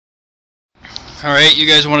Alright, you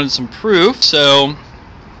guys wanted some proof, so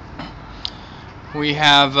we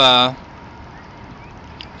have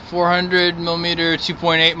 400mm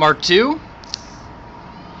 2.8 Mark II,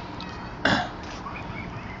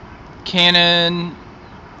 Canon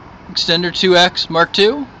Extender 2X Mark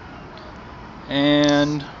II,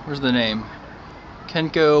 and where's the name?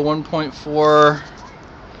 Kenko 1.4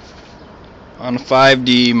 on a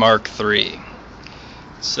 5D Mark III.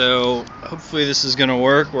 So hopefully this is going to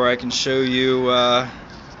work where I can show you.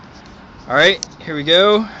 Alright, here we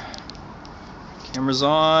go. Camera's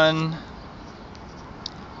on.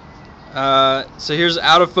 So here's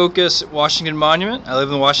autofocus at Washington Monument. I live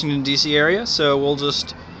in the Washington DC area, so we'll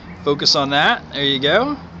just focus on that. There you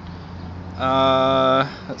go.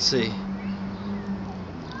 Let's see.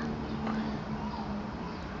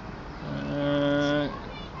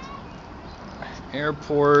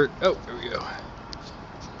 Airport. Oh, there we go.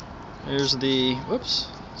 There's the, whoops,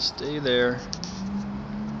 stay there.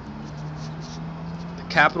 The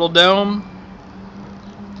Capitol Dome.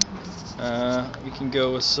 We can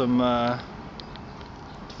go with some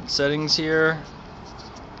different settings here.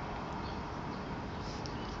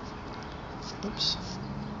 Oops.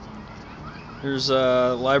 There's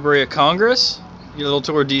Library of Congress. Get a little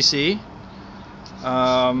tour of DC.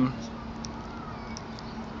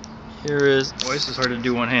 Here is, oh, this is hard to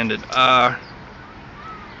do one-handed.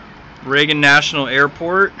 Reagan National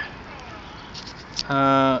Airport.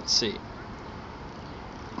 Let's see.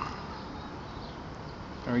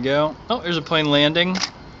 There we go. Oh, there's a plane landing.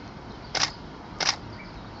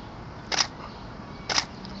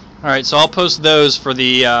 Alright, so I'll post those for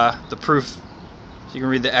the proof, so you can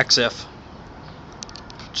read the EXIF.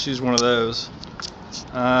 Choose one of those.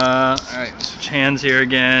 Alright, switch hands here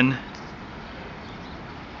again.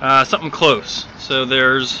 Something close. So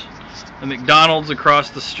there's the McDonald's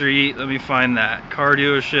across the street. Let me find that. Car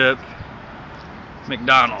dealership.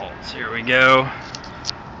 McDonald's. Here we go.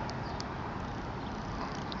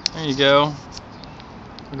 There you go.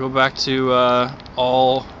 I'll go back to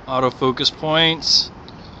all autofocus points.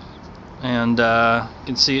 And you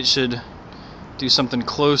can see it should do something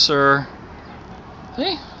closer.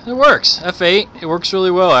 See? It works. F8. It works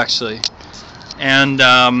really well, actually. And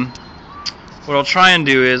what I'll try and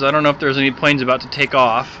do is, I don't know if there's any planes about to take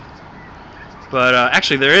off. But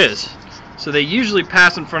actually there is. So they usually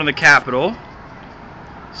pass in front of the Capitol.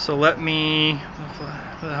 So let me,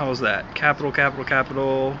 what the hell was that? Capitol.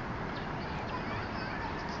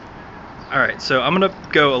 Alright, so I'm going to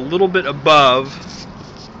go a little bit above,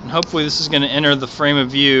 and hopefully this is going to enter the frame of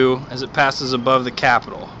view as it passes above the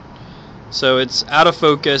Capitol. So it's out of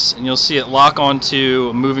focus, and you'll see it lock onto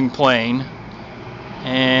a moving plane.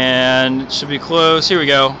 And it should be close. Here we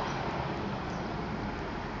go.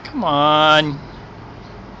 Come on.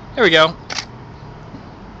 There we go.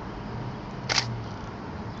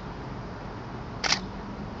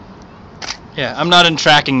 Yeah, I'm not in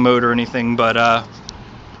tracking mode or anything, but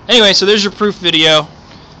anyway, so there's your proof video.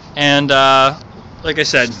 And like I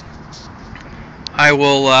said, I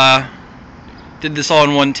will did this all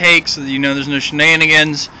in one take so that you know there's no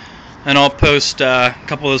shenanigans. And I'll post a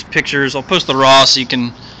couple of those pictures. I'll post the raw so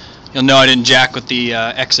you'll know I didn't jack with the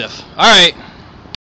EXIF. Alright.